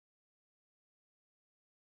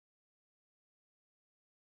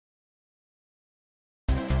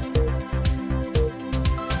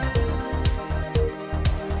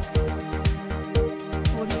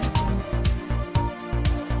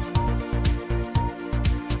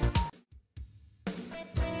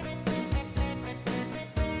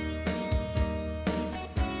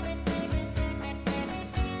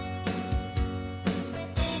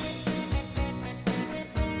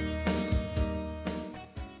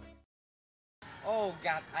Oh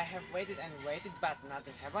God, I have waited and waited, but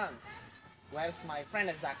nothing happens. Where's my friend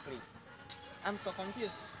exactly? I'm so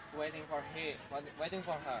confused, waiting for her.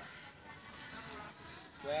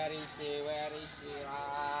 Where is she? Where is she?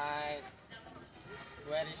 Right?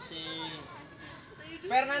 Where is she?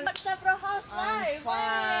 Fernanda. What's up, bro? How's I'm life?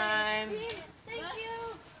 fine. Thank you.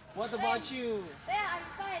 What about you? Yeah, I'm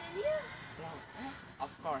fine. And you?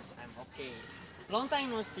 Of course, I'm okay. Long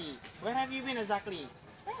time no see. Where have you been exactly?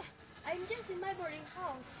 Yeah, I'm just in my boarding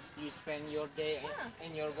house. You spend your day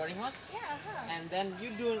in your boarding house? Yeah. And then you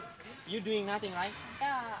doing nothing, right?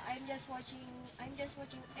 Yeah, I'm just watching anime,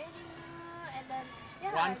 and then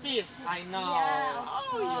One Piece, I know. Yeah,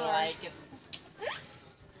 of You course. like it.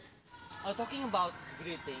 Talking about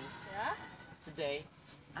greetings. Yeah. Today,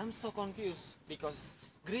 I'm so confused because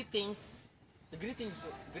the greetings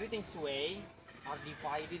way are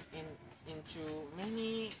divided into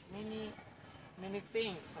many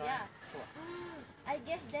things, right? Yeah. So, I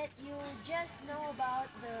guess that you just know about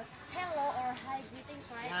the hello or hi greetings,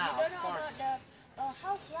 right? Yeah, You don't of know course. about the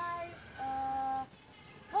how's life,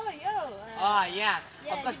 oh yo. yeah,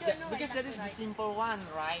 Yeah, of course, you don't know because that is the exactly, simple one,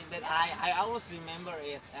 right? That Yeah. I always remember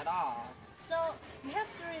it at all. So you have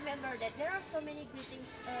to remember that there are so many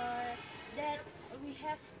greetings that we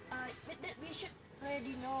have that we should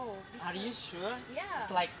already know. Are you sure? Yeah.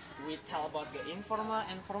 It's like we tell about the informal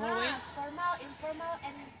and formal ways. Formal, informal,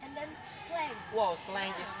 and then slang. Wow,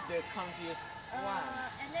 slang is the confused one.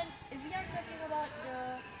 And then if we are talking about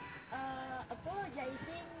the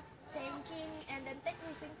apologizing, thanking, and then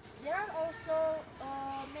thanking, there are also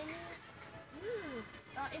many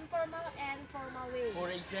informal and formal ways. For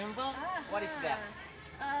example, what is that?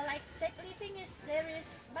 Like tech living there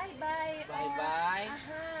is bye bye. Bye bye.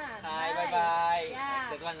 Hi, Bye. bye bye. Yeah.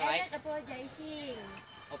 Like that one, And right? then apologizing.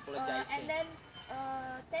 Apologizing. And then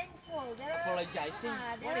thankful. Apologizing.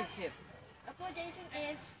 What is it? Apologizing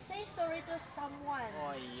is say sorry to someone.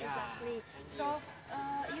 Oh yeah. Exactly. So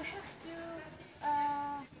you have to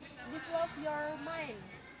develop your mind.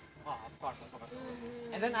 Oh, of course.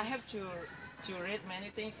 And then I have to read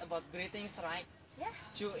many things about greetings, right? Yeah.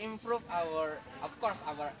 To improve our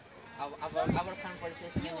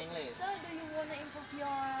conversation in English. So do you wanna improve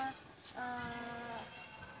your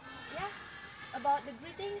about the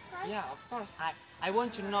greetings, right? Yeah, of course. I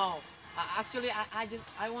want to know. Actually,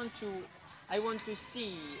 I want to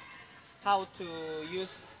see how to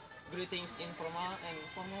use greetings in formal and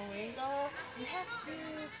formal ways. So you have to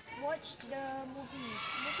watch the movie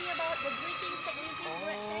about the greetings, thankful,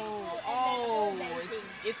 and then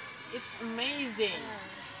apologizing. It's amazing.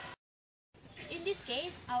 In this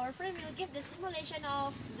case, our friend will give the simulation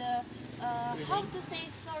of the how to say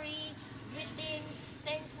sorry, greetings,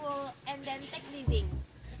 thankful, and then tech living.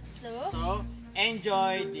 So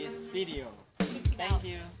enjoy this video. Check it out. Thank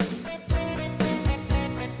you.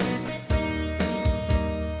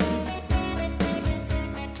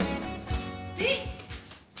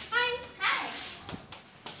 Hi.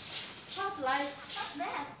 How's life? Not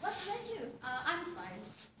bad. What about you? I'm fine.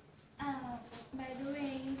 By the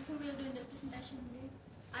way, who will do the presentation today?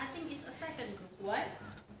 I think it's a second group. What?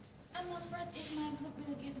 I'm afraid if my group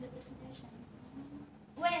will give the presentation.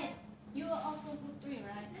 Wait, You are also group 3,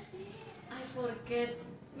 right? I forget.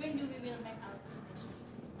 When do we will make our presentation?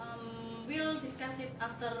 We'll discuss it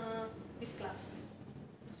after this class.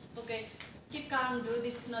 Okay. Keep calm, dude.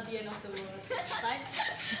 This is not the end of the world, right?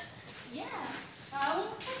 Yeah. How?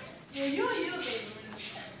 You, baby.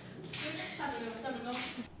 Sabar dulu.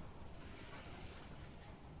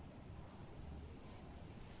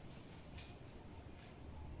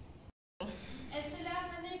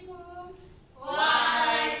 Assalamualaikum.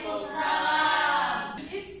 Waalaikumsalam.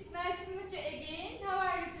 It's nice to meet you again. How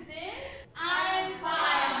are you today? I'm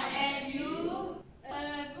fine. And you?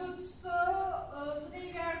 Good. So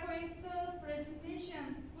today we are going to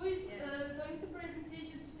presentation. Who is going to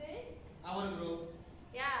presentation today? Our group.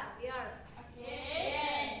 Yeah, we are.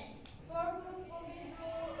 Okay. For group we do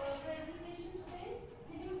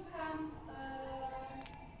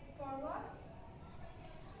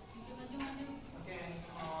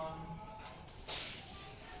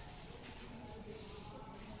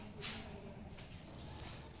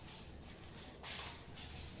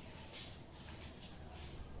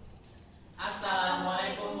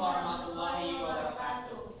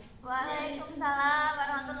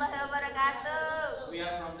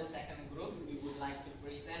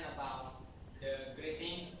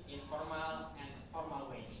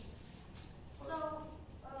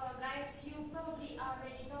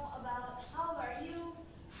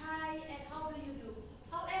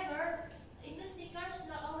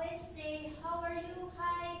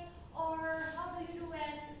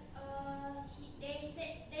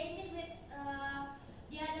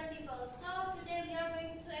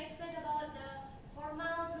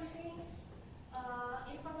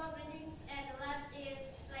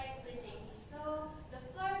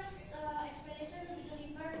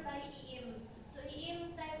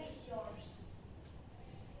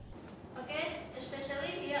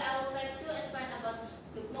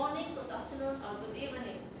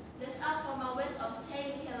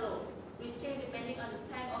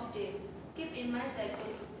remind that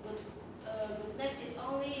good night is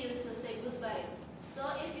only used to say goodbye. So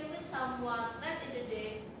if you meet someone late in the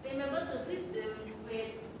day, remember to greet them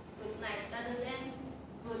with good night rather than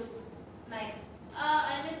good night.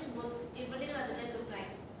 I mean good evening rather than good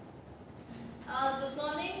night. Good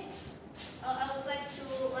morning. I would like to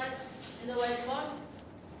write in the whiteboard.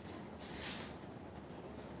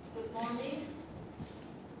 Good morning.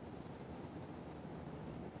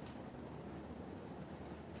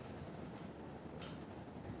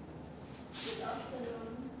 Good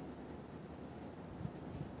afternoon.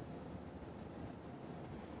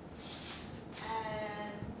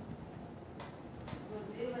 And good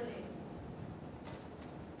evening.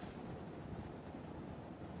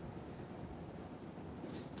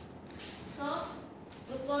 So,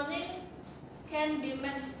 good morning can be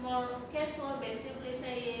made more casual by simply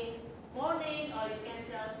saying morning, or you can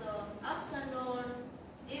say also afternoon,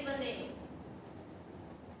 evening.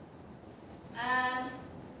 And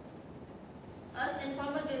as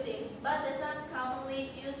informal greetings, but these are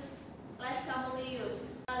less commonly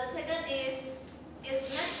used. The second is,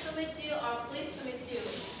 it's nice to meet you or pleased to meet you.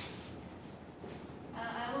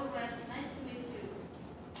 I will write nice to meet you.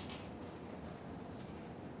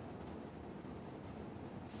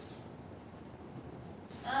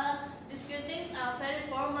 These greetings are very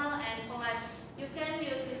formal and polite. You can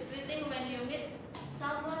use this greeting when you meet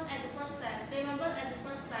someone at the first time. Remember, at the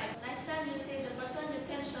first time. Next time you see the person, you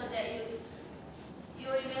can show that you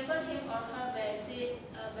remember him or her by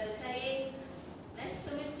saying nice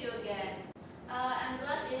to meet you again. And the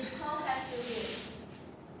last is how have you been?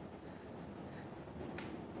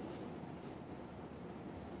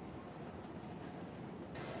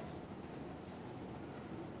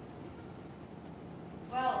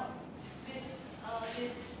 Well,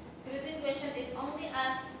 this greeting question is only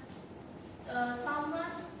asked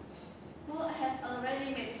someone who have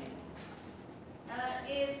already met.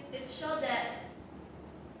 It shows that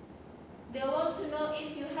they want to know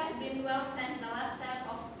if you have been well since the last time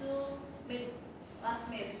of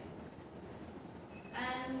last meet.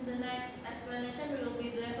 And the next explanation will be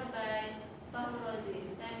delivered by Fahrul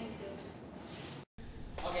Rozi. Time is yours.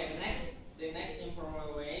 Okay, the next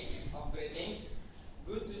informal ways of greetings.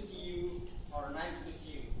 Good to see you or nice to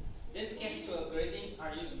see you. These casual greetings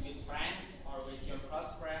are used with friends or with your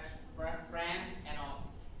close friends and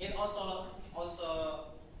all. It also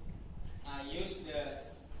use the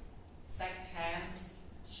shake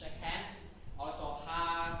hands, also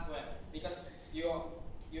hug, because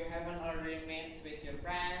you haven't already met with your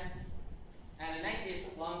friends. And the next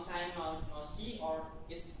is long time no see or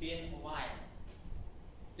it's been a while.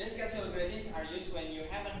 These casual greetings are used when you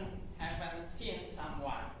haven't seen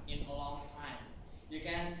someone in a long time. You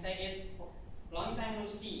can say it for long time no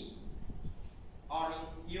see, or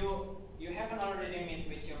you haven't already met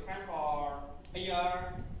with your friend for a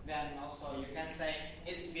year. Then also you can say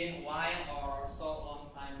it's been a while or so long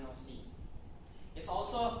time no see. It's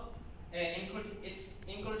also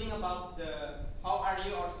including about the how are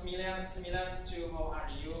you or similar to how are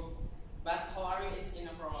you, but how are you is in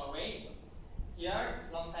a formal way. Here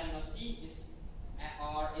long time no see is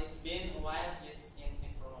or it's been a while is in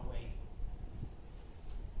informal way.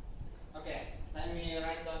 Okay, let me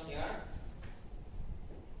write down here.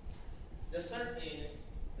 The third.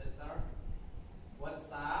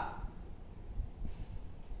 What's up?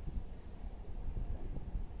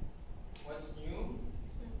 What's new?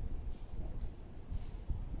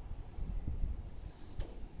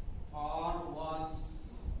 Or what's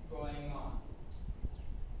going on?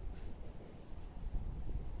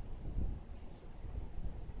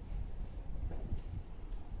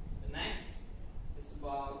 The next is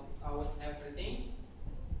about how's everything.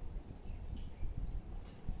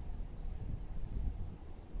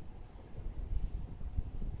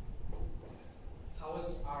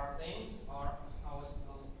 How's our things or how's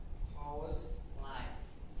life?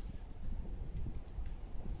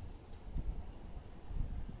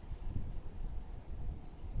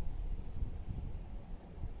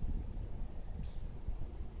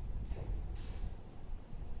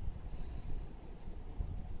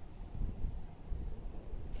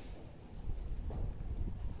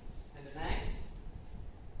 And the next,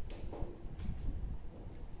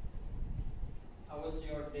 how was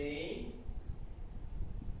your day?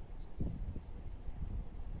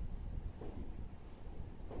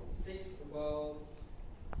 Six, about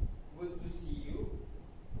good to see you.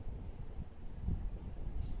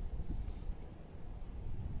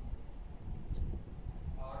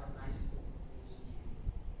 Or nice to see you.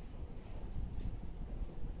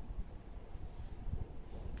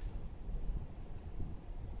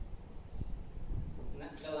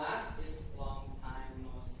 The last is long time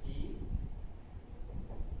no see.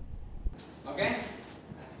 Okay,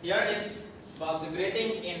 here is about the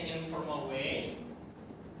greetings in informal way.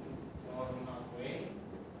 Informal way.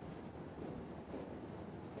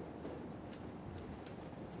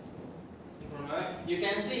 You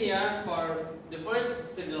can see here for the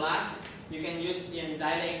first to the last, you can use in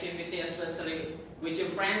daily activity, especially with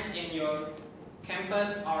your friends in your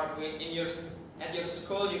campus or in your at your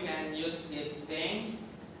school. You can use these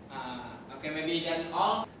things. Okay, maybe that's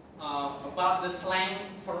all about the slang.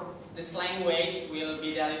 For the slang ways will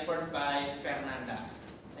be delivered by Vernanda.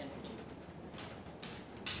 Thank you.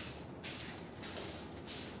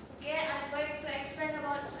 Okay, I'm going to explain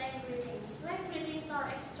about slang greetings. Slang greetings are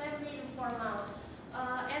extremely informal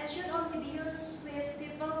and should only be used with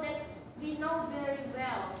people that we know very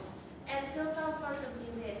well and feel comfortably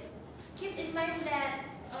with. Keep in mind that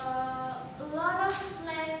a lot of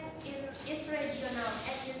slang is regional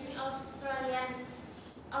and using Australian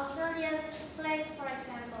slangs, for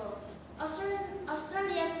example.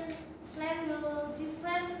 Australian slang will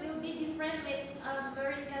be different with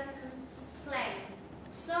American slang.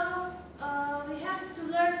 So we have to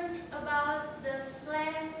learn about the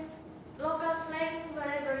slang, local slang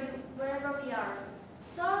wherever we are.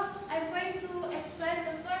 So I'm going to explain.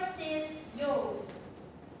 The first is yo.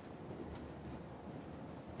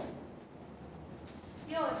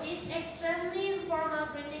 Yo, this extremely informal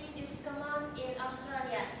greetings is common in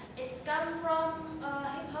Australia. It's come from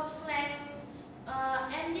hip hop slang,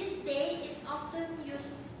 and this day it's often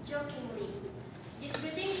used jokingly. This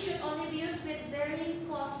greeting should only be used with very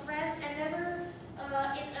close friends and never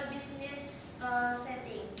in a business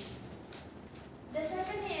setting. The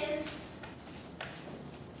second is,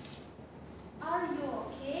 are you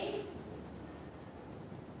okay?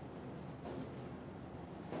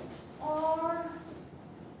 Or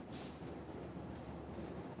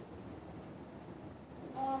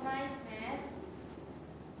alright, man.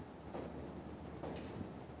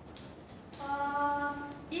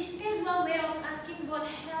 This casual way of asking both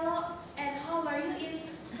hello and how are you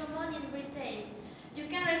is common in Britain. You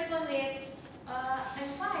can respond with I'm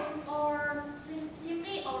fine or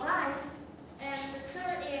simply alright. And the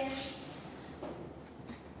third is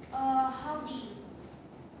howdy.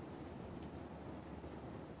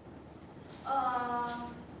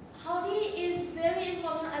 Howdy is very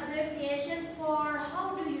important abbreviation for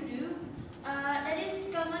how do you do. That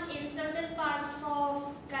is common in certain parts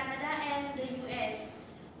of Canada and the US.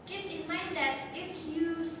 Keep in mind that if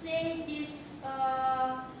you say these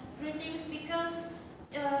greetings, because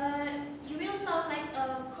you will sound like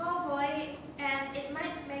a cowboy and it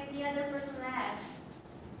might make the other person laugh.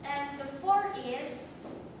 And the fourth is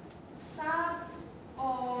sup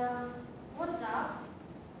or what's up.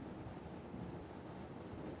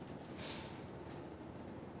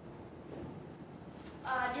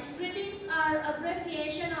 These greetings are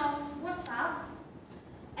abbreviation of what's up,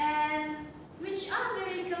 and which are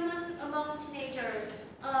very common among teenagers.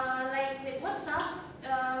 Like with what's up,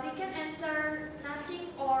 we can answer nothing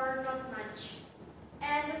or not much.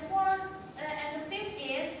 And the fifth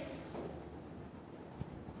is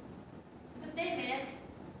good day, man.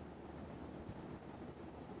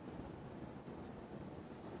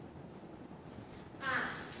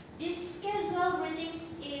 This casual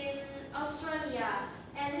greetings in Australia,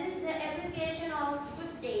 and this is the abbreviation of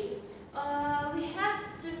good day. We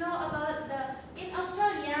have to know about in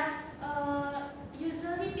Australia,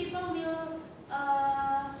 usually people will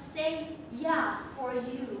say yeah for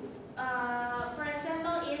you. For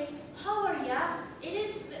example, is how are ya? It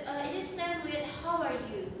is sent with how are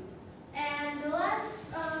you. And the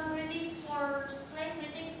last greetings for slang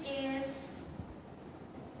greetings is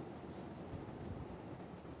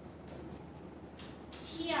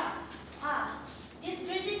here. This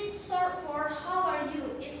greeting short for how are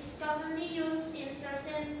you is commonly used in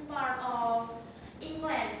certain part of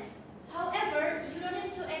England. However, you don't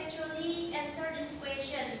need to actually answer this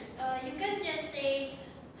question. You can just say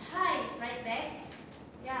hi right back.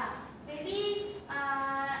 Yeah, maybe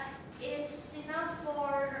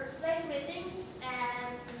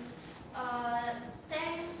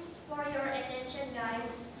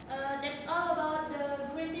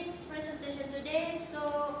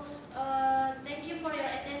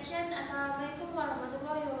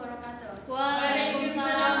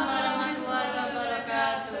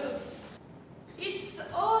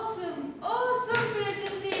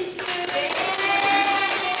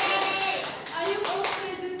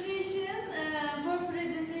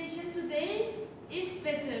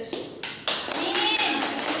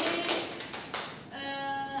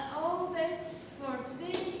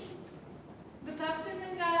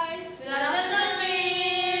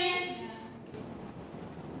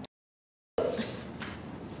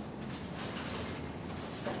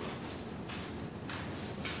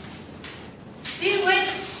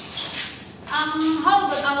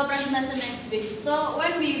session next week. So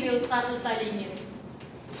when we will start to studying it?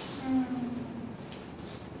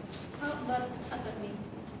 How about Saturday?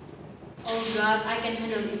 Oh God, I can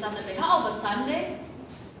handle this Saturday. How about Sunday?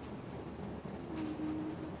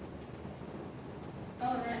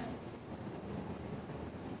 Alright.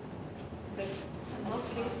 Wait,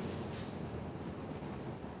 Okay.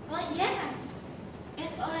 Oh yeah,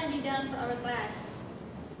 it's already done for our class.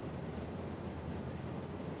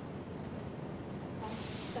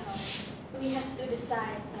 So we have to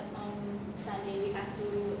decide that on Sunday we have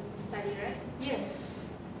to study, right? Yes.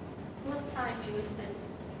 What time we will study?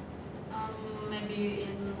 Maybe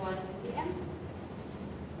in 1 p.m.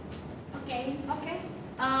 Okay. Okay.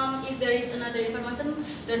 If there is another information,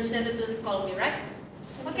 don't hesitate to call me, right?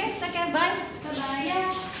 Okay, take care. Bye. Bye-bye.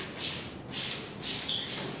 Yeah.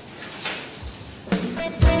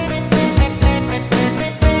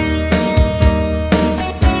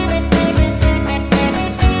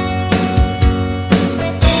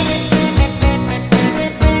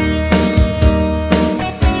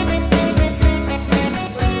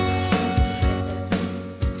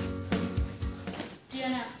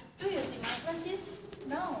 Diana, do you see my apprentice?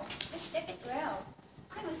 No, let's check it well.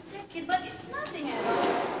 I must check it, but it's nothing at all.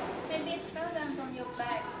 Maybe it's frozen from your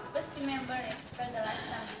bag. Just remember it for the last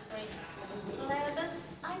time you prayed. Let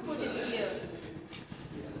us, I put it here.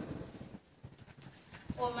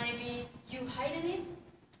 Or maybe you hiding it?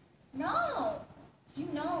 No! You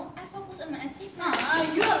know, I focus on my ICT.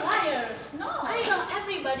 You're a liar. No! I know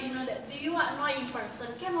everybody know that you are annoying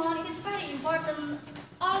person. Come on, it is very important.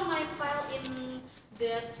 All my file in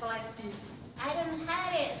that flash disk. I don't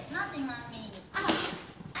have it. It's nothing on me.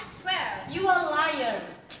 I swear. You are a liar.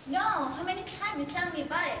 No, how many times you tell me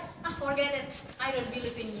about it? Forget it. I don't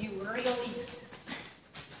believe in you, really.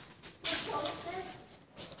 What was it?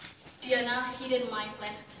 Diana hidden my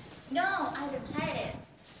flash disk. No, I don't have it.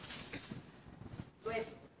 Wait,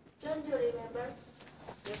 don't you remember?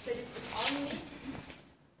 The fridge is on me.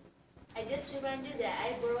 I just remind you that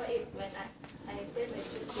I borrow it when I played my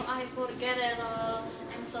Oh, I forget it all.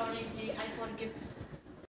 I'm sorry, Di. I forgive.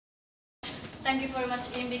 Thank you very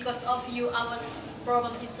much, Im. Because of you, our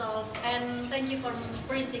problem is solved. And thank you for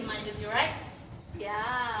printing my duty, right?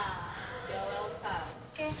 Yeah, you're welcome.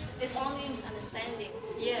 Okay. It's only misunderstanding.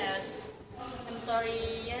 Yes. I'm sorry.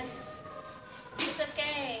 Yes. It's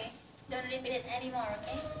okay. Don't repeat it anymore,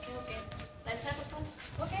 okay? Okay. Let's have a class.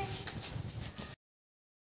 Okay.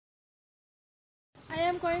 I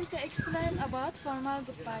am going to explain about formal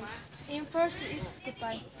goodbyes. In first is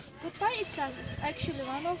goodbye. Goodbye itself is actually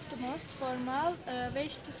one of the most formal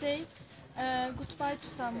ways to say goodbye to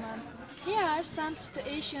someone. Here are some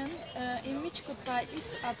situations in which goodbye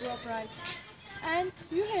is appropriate. And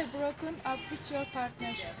you have broken up with your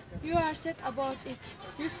partner. You are sad about it.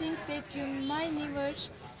 You think that you might never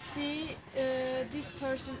see this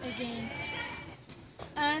person again.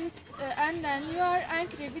 And then you are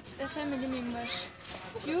angry with a family member.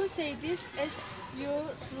 You say this as you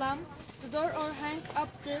slam the door or hang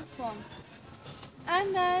up the phone.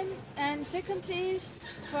 And secondly is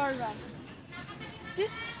farewell.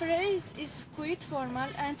 This phrase is quite formal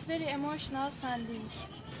and very emotional sounding.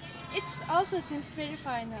 It also seems very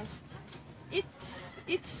final.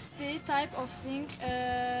 It's the type of thing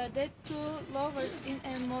that two lovers in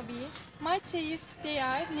a movie might say if they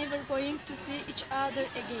are never going to see each other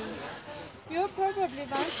again. You probably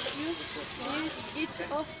won't use it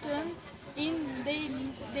often in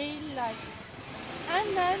daily life. And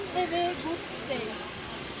then have a good day.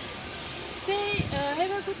 Say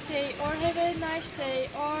have a good day, or have a nice day,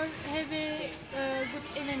 or have a good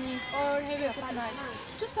evening, or have a good night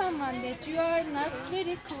to someone that you are not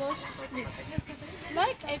very close with.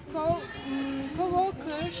 Like a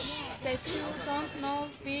co-worker that you don't know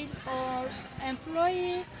well, or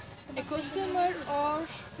employee, a customer, or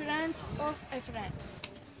friends of a friend.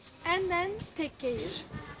 And then take care.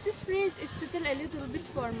 This phrase is still a little bit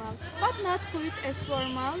formal, but not quite as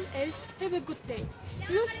formal as have a good day.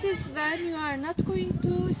 Use this when you are not going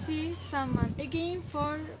to see someone again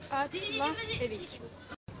for at least a week.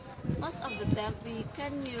 Most of the time, we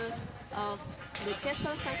can use the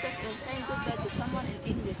casual phrases when saying goodbye to someone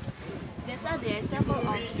in English. These are the example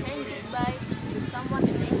of saying goodbye to someone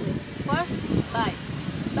in English. First, bye.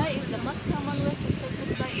 Bye is the most common way to say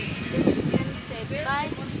goodbye in English. You can say bye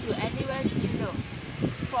to anyone you know.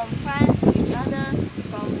 From friends to each other,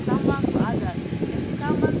 from someone to other. It's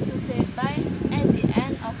common to say bye at the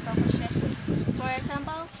end of conversation. For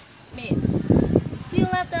example, me. See you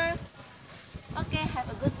later. Okay, have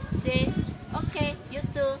a good day. Okay, you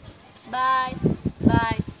too. Bye.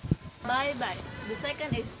 Bye. Bye bye. The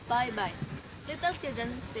second is bye bye. Little children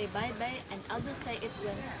say bye-bye and elders say it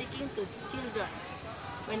when speaking to children.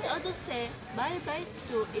 When elders say bye-bye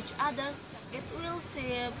to each other, it will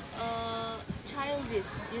seem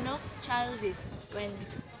childish, childish when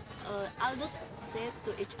elders say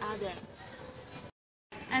to each other.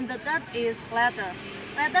 And the third is letter.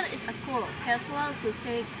 Letter is a cool, casual to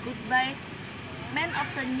say goodbye. Men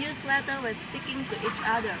often use letter when speaking to each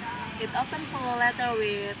other. It often follows letter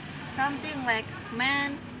with something like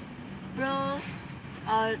man, bro,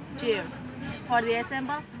 or dear. For the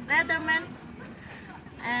example, letterman.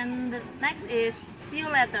 And the next is see you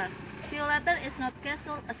later. See you later is not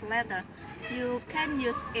casual as letter. You can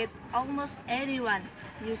use it almost anyone.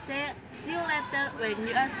 You say see you later when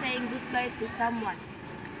you are saying goodbye to someone.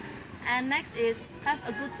 And next is have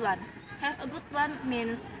a good one. Have a good one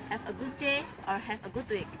means have a good day or have a good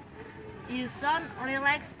week. You sound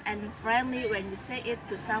relaxed and friendly when you say it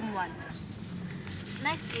to someone.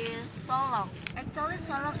 Next is so long. Actually,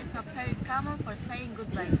 so long is not very common for saying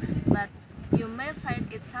goodbye, but you may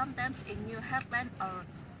find it sometimes in your headline or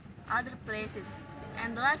other places.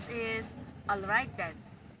 And the last is alright then.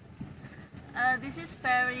 This is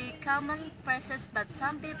very common phrases, but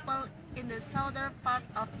some people in the southern part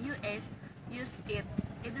of US use it.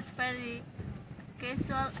 It is very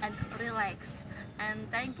casual and relaxed.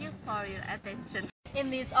 And thank you for your attention. In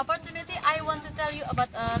this opportunity, I want to tell you about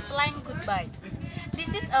a slang goodbye.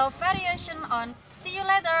 This is a variation on see you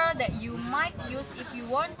later that you might use if you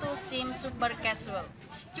want to seem super casual.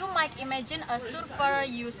 You might imagine a surfer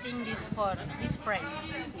using this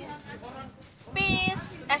phrase.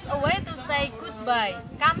 Peace, as a way to say goodbye,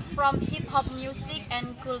 comes from hip-hop music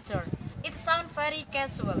and culture. It sounds very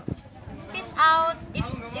casual. Peace out, it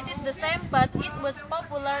is the same, but it was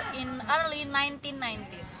popular in early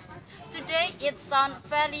 1990s. Today it sounds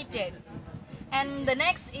very dead. And the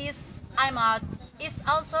next is I'm out. Is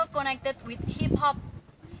also connected with hip-hop.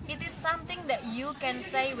 It is something that you can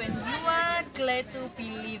say when you are glad to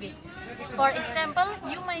be leaving. For example,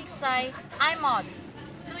 you may say I'm out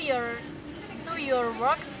to your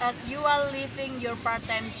works as you are leaving your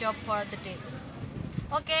part-time job for the day.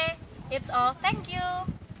 Okay, it's all. Thank you.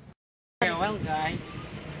 Okay, well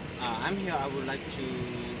guys, I'm here. I would like to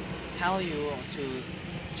tell you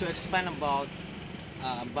to explain about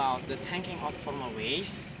the thanking of formal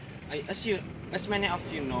ways. As many of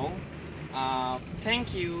you know,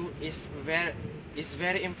 thank you is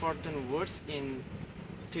very important words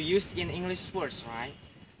to use in English words, right?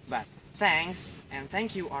 But thanks and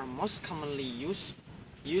thank you are most commonly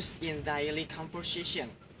used in daily conversation.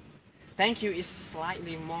 Thank you is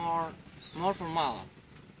slightly more formal.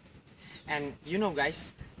 And you know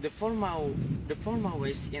guys, the formal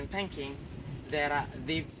ways in thanking they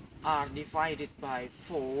are divided by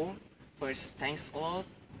four. First, thanks a lot,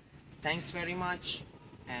 thanks very much,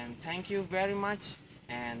 and thank you very much,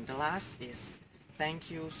 and the last is thank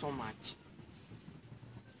you so much.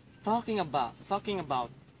 Talking about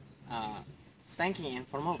thanking in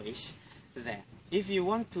formal ways, then if you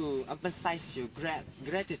want to emphasize your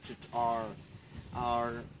gratitude or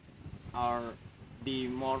be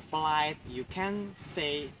more polite, you can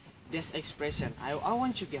say this expression. I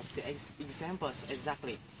want to give the examples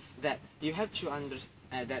exactly that you have to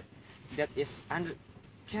understand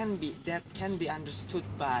can be understood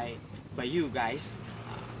by you guys.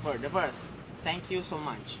 For the first, thank you so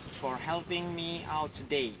much for helping me out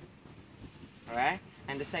today. Alright,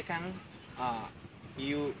 and the second,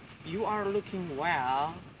 you are looking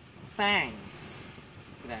well, thanks.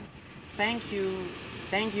 Then thank you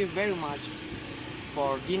very much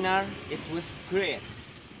for dinner, it was great.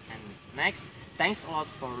 And next, thanks a lot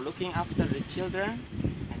for looking after the children.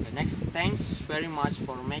 And the next, thanks very much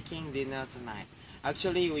for making dinner tonight.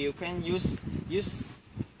 Actually, you can use this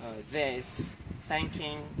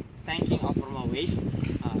thanking of formal ways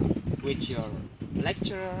with your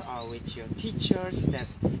lecturer or with your teachers, that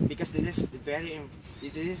because this is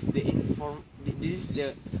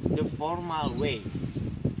the formal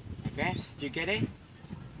ways. Okay, do you get it?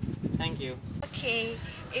 Thank you. Okay,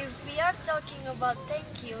 if we are talking about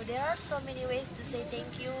thank you, there are so many ways to say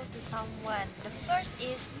thank you to someone. The first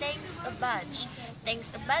is thanks a bunch.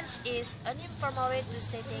 Thanks a bunch is an informal way to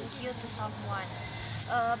say thank you to someone.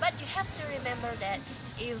 But you have to remember that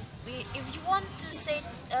if you want to say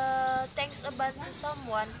thanks a bunch to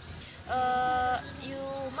someone, you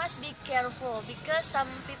must be careful because some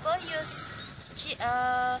people use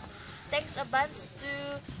thanks a bunch to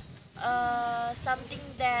something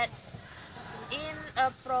that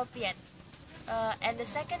inappropriate. And the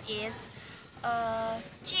second is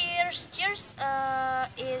cheers. Cheers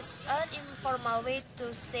is an informal way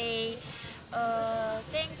to say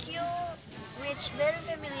thank you, which very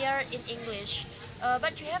familiar in English.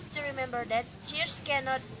 But you have to remember that cheers can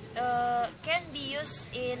be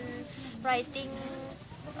used in writing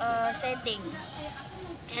setting.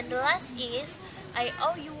 And the last is I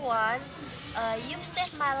owe you one. You've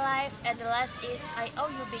saved my life. And the last is I owe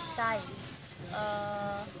you big times.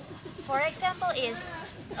 For example is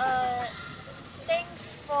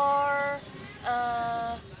thanks for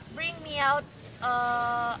bring me out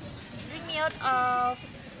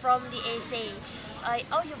from the essay. I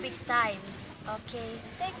owe you big times. Okay,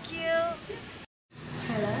 thank you.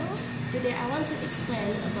 Hello, today I want to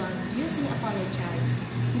explain about using apologize.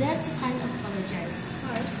 There are two kinds of apologize.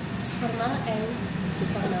 First, formal and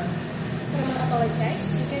informal. Formal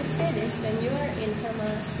apologize, you can say this when you are in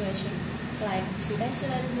formal situation, like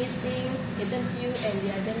presentation, meeting, interview, and the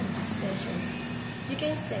other situation. You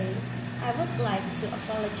can say, I would like to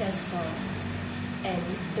apologize for. And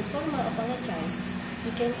the formal apologize,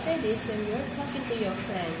 you can say this when you are talking to your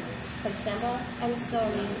friend. For example, I'm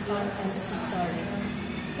sorry or I'm so sorry.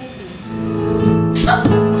 Thank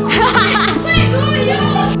you.